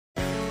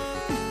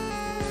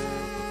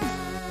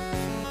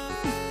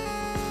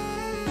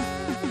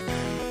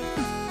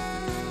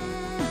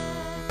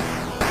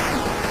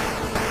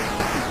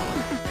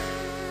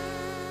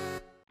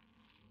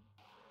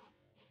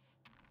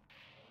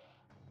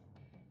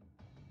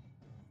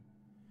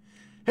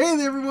Hey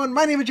there everyone,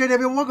 my name is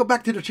JW and welcome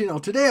back to the channel.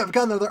 Today I've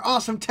got another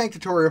awesome tank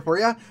tutorial for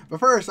you.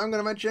 But first, I'm going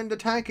to mention the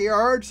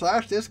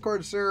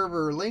tankyard/Discord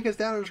server. Link is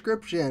down in the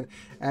description.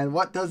 And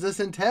what does this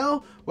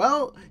entail?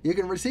 Well, you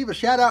can receive a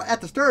shout out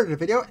at the start of the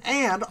video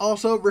and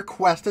also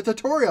request a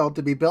tutorial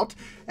to be built.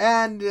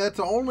 And that's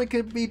only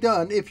can be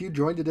done if you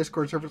join the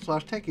Discord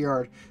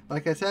server/tankyard.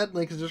 Like I said,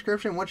 link is in the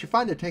description. Once you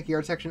find the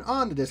tankyard section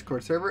on the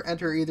Discord server,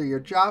 enter either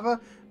your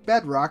Java,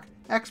 Bedrock,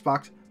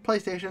 Xbox,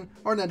 PlayStation,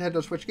 or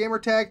Nintendo Switch gamer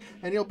tag,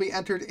 and you'll be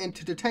entered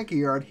into the Tanky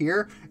Yard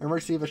here and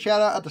receive a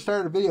shout out at the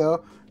start of the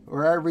video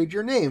where I read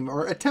your name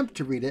or attempt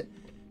to read it.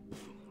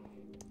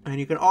 And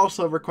you can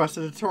also request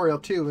a tutorial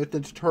too with the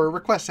tutorial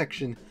request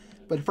section.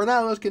 But for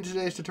now, let's get into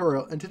today's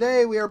tutorial. And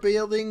today we are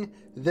building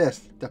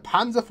this, the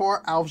Panzer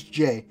IV Ausf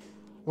J,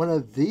 one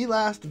of the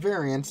last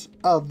variants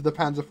of the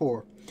Panzer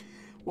IV.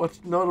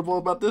 What's notable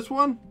about this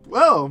one?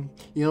 Well,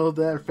 you know,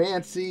 that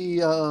fancy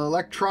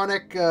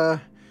electronic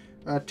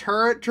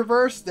turret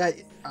traverse that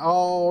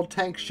all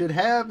tanks should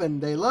have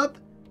and they loved.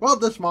 Well,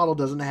 this model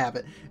doesn't have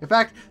it. In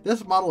fact,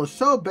 this model is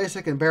so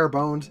basic and bare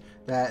bones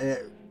that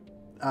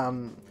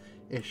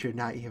it should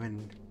not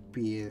even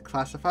be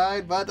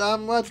classified. But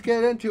let's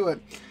get into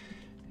it.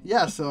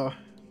 Yeah, so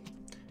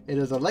it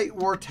is a late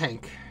war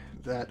tank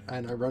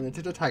and I run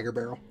into the Tiger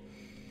barrel.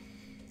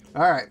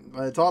 Alright,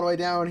 it's all the way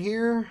down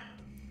here.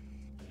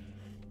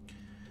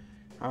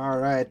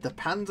 Alright, the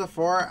Panzer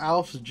IV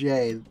Ausf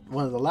J,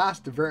 one of the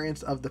last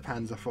variants of the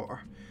Panzer IV.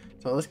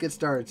 So let's get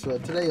started. So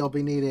today you'll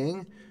be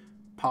needing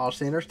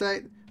polished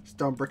sandesite,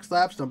 stone brick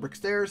slab, stone brick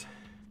stairs,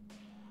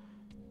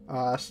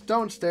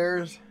 stone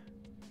stairs,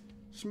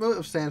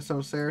 smooth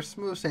sandstone stairs,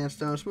 smooth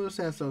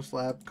sandstone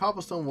slab,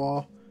 cobblestone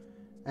wall,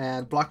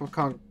 and block of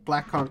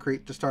black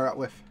concrete to start out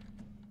with.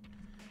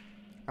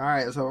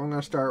 Alright, so I'm going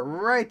to start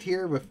right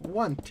here with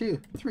 1, 2,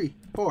 3,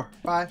 4,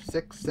 5,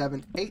 6,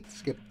 7, 8,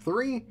 skip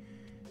 3.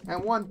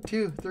 And 1,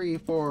 2, 3,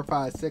 4,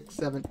 5, 6,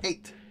 7,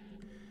 8.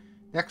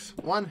 Next,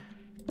 1,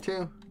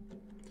 2,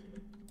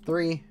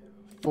 3,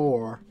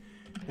 4.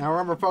 Now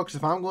remember, folks,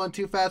 if I'm going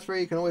too fast for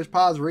you, you can always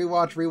pause,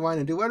 rewatch, rewind,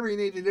 and do whatever you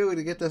need to do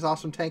to get this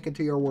awesome tank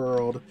into your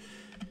world.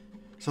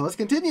 So let's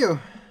continue.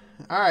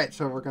 Alright,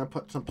 so we're going to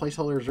put some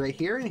placeholders right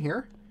here and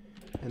here.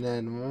 And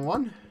then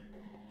 1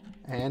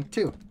 and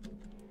 2.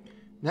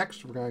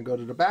 Next, we're going to go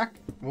to the back.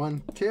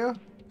 1, 2.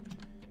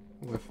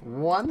 With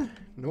 1.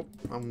 Nope,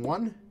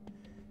 1.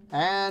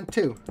 And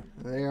 2.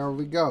 There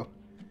we go.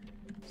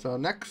 So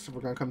next,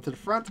 we're going to come to the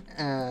front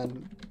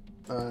and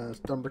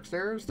stone brick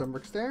stairs, stone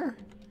brick stair.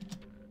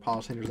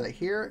 Polish hinders right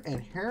here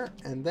and here.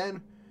 And then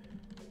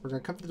we're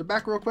going to come to the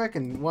back real quick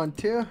and 1,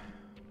 2.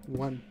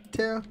 1,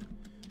 2.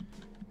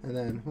 And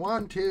then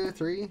 1, 2,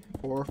 3,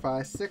 4,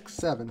 5, 6,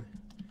 7.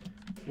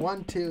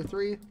 1, 2,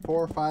 3,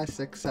 4, 5,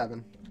 6,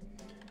 7.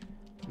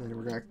 And then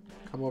we're going to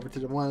come over to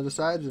the one of the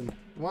sides and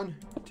 1,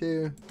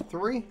 2,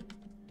 3.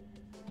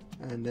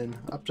 And then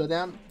upside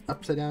down,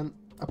 upside down,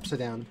 upside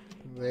down.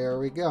 There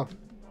we go.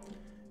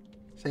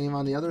 Same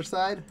on the other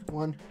side.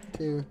 1,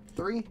 2,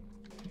 3.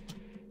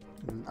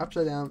 And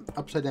upside down,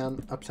 upside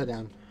down, upside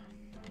down.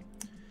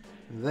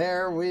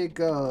 There we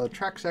go.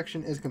 Track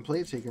section is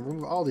complete, so you can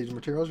remove all these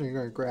materials and you're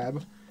going to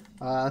grab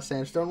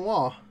sandstone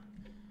wall.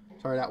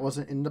 Sorry, that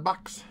wasn't in the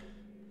box.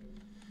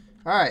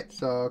 Alright,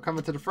 so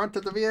coming to the front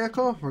of the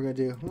vehicle, we're going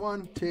to do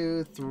 1,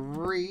 2,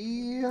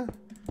 3.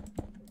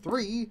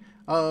 3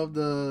 of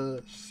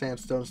the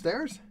sandstone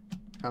stairs.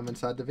 Come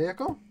inside the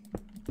vehicle.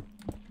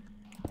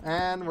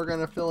 And we're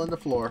going to fill in the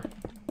floor.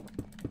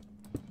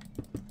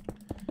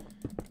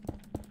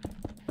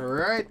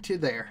 Right to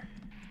there.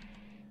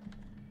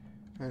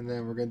 And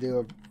then we're going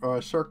to do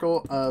a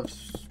circle of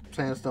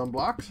sandstone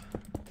blocks.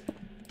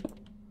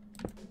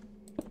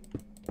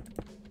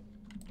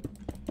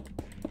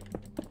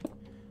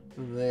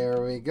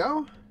 There we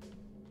go.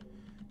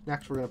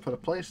 Next we're going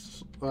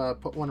to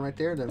put one right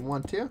there, then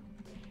 1, 2.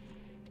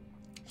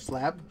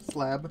 Slab,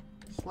 slab,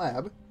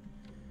 slab.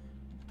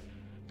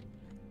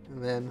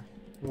 And then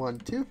 1,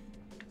 2.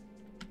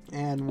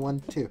 And 1,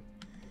 2.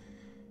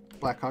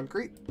 Black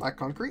concrete, black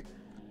concrete.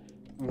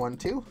 1,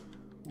 2.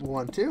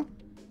 1, 2. And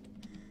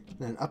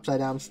then upside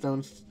down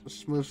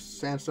smooth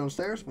sandstone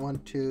stairs. 1,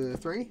 2,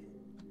 3.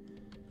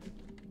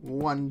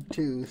 1,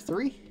 2,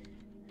 3.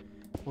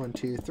 1,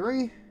 2,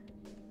 3.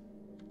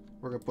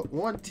 We're going to put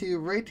 1, 2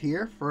 right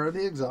here for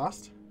the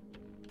exhaust.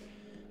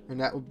 And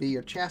that will be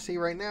your chassis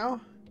right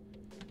now.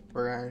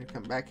 We're going to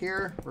come back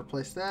here,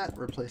 replace that,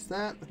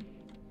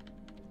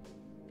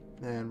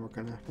 and we're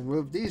going to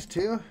remove these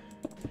two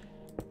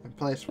and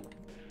place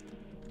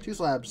 2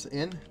 slabs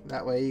in.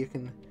 That way you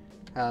can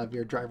have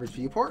your driver's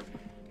viewport.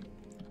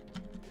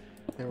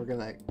 And we're going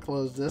to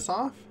close this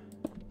off.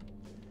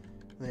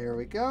 There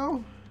we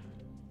go.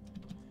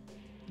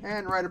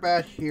 And right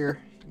about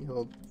here,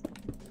 you'll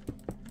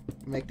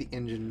make the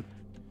engine.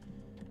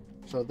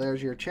 So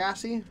there's your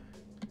chassis.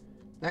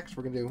 Next,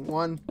 we're going to do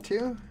 1,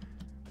 2.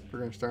 We're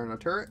going to start on a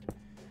turret.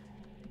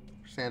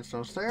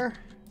 Sandstone stair.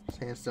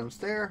 Sandstone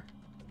stair.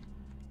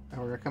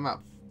 And we're going to come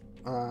out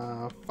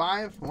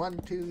 5. 1,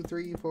 2,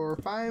 3, 4,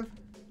 5.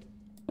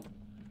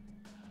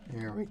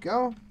 There we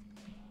go.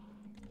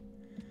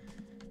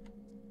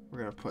 We're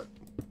going to put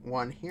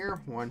one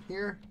here, one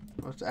here.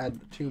 Let's add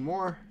 2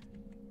 more.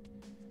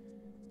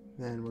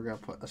 Then we're going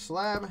to put a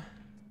slab,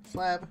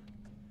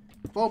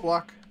 full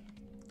block,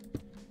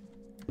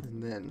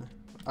 and then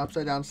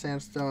upside down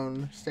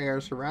sandstone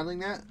stairs surrounding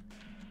that,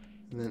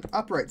 and then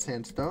upright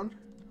sandstone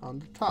on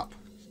the top.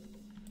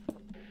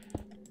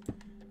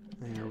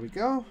 There we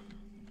go.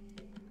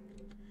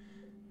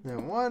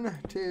 Then 1,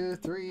 2,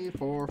 3,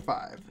 4,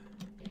 5.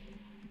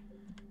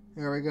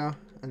 There we go.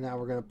 And now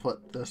we're going to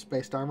put the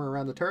spaced armor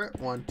around the turret.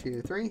 1,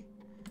 2, 3.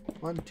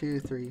 1, 2,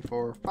 3,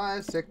 4,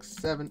 5, 6,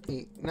 7,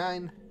 8,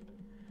 9.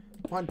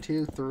 1,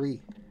 2, 3.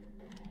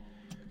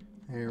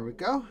 There we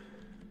go.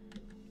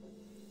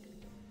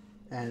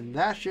 And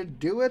that should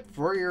do it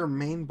for your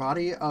main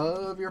body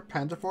of your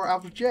Panzer IV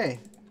Ausf J.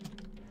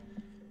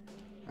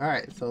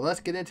 Alright, so let's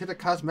get into the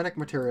cosmetic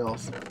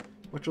materials,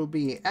 which will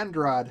be end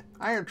rod,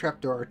 iron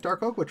trapdoor,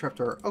 dark oak wood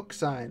trapdoor, oak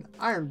sign,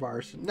 iron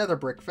bars, nether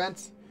brick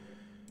fence,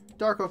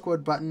 dark oak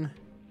wood button,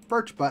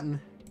 birch button,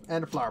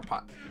 and a flower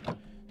pot.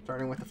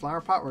 Starting with the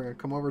flower pot, we're going to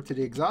come over to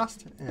the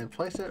exhaust and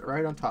place it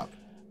right on top.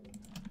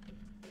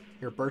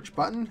 Your birch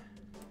button,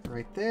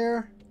 right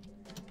there,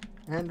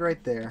 and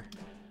right there.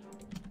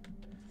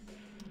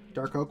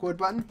 Dark oak wood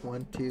button,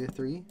 1, 2,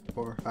 3,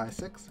 4, 5,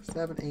 6,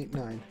 7, 8,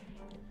 9.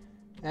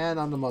 And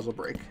on the muzzle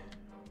brake.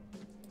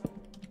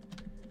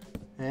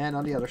 And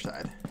on the other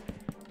side.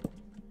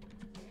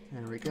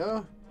 There we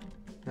go.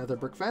 Another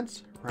brick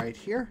fence right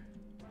here.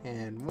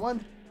 And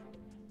 1,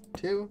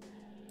 2,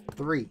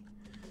 3.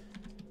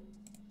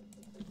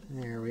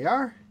 There we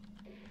are.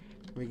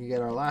 We can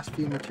get our last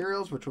few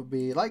materials, which will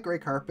be light gray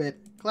carpet,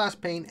 glass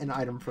pane, and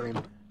item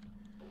frame.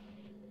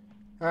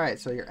 Alright,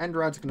 so your end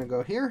rod's going to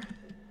go here.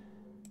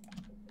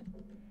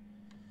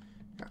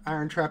 Your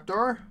iron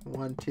trapdoor,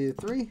 1, 2,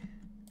 3.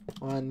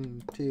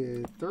 1,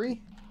 2,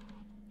 3.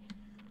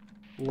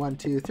 1,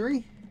 2,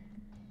 3.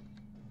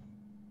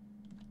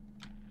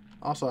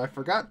 Also, I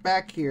forgot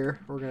back here,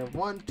 we're going to have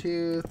 1,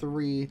 2,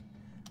 3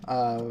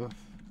 of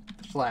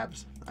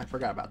slabs. I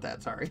forgot about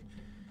that, sorry.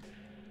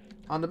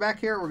 On the back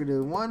here, we're going to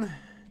do 1,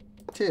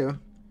 2,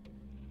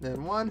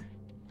 then 1,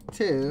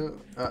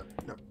 2,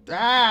 no.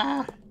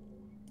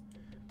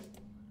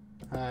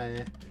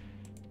 I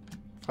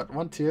put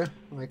 1, 2,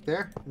 like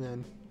there, and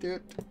then do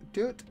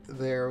it,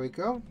 there we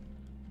go.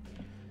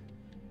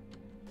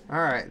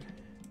 Alright,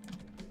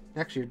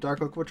 next your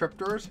dark oak wood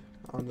trapdoors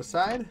on the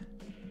side.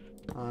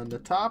 On the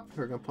top,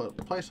 we're going to put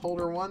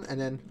placeholder 1, and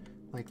then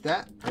like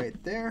that, right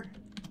there.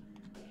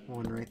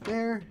 1 right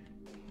there.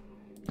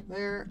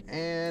 There,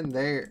 and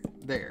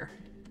there.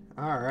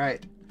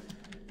 Alright.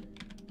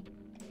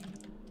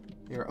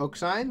 Your oak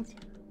signs,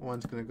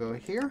 1's going to go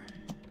here.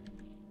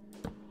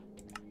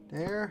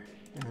 There,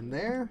 and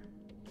there.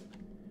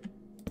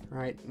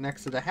 Right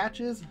next to the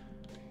hatches.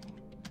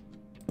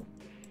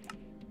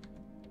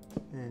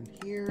 And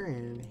here,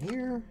 and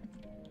here.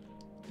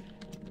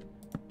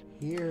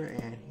 Here,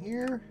 and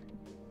here.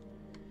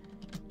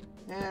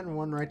 And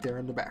 1 right there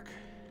in the back.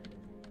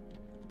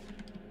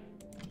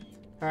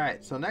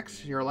 Alright, so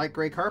next, your light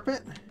gray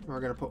carpet.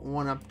 We're going to put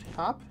 1 up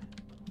top.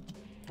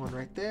 1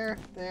 right there,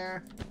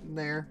 there,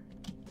 there,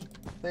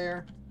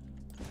 there,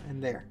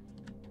 and there.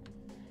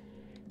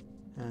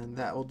 And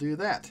that will do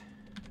that.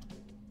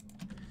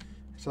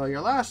 So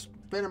your last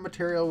bit of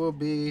material will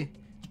be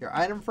your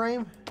item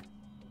frame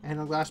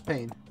and a glass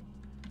pane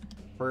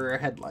for your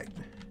headlight.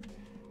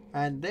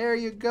 And there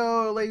you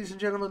go, ladies and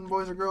gentlemen,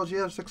 boys and girls. You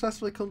have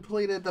successfully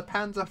completed the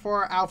Panzer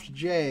IV Ausf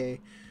J,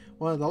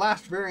 one of the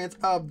last variants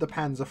of the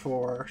Panzer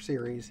IV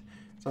series.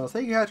 So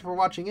thank you guys for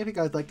watching. If you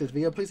guys like this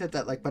video, please hit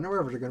that like button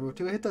wherever you're going to move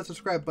to. Hit that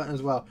subscribe button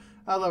as well.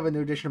 I love a new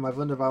addition of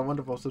my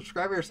wonderful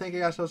subscribers. Thank you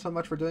guys so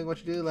much for doing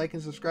what you do, liking,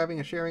 subscribing,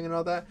 and sharing and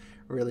all that.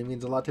 It really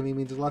means a lot to me,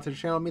 means a lot to the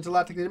channel, means a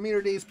lot to the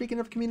community. Speaking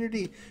of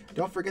community,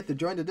 don't forget to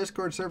join the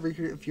Discord server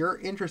if you're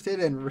interested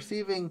in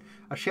receiving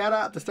a shout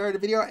out at the start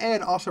of the video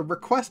and also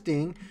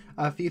requesting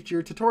a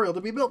future tutorial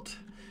to be built.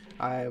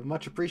 I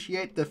much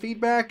appreciate the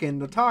feedback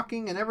and the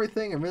talking and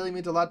everything. It really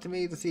means a lot to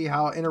me to see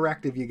how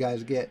interactive you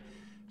guys get.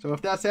 So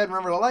with that said,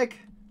 remember to like,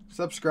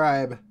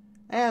 subscribe,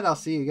 and I'll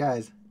see you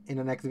guys in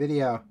the next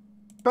video.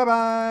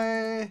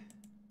 Bye-bye!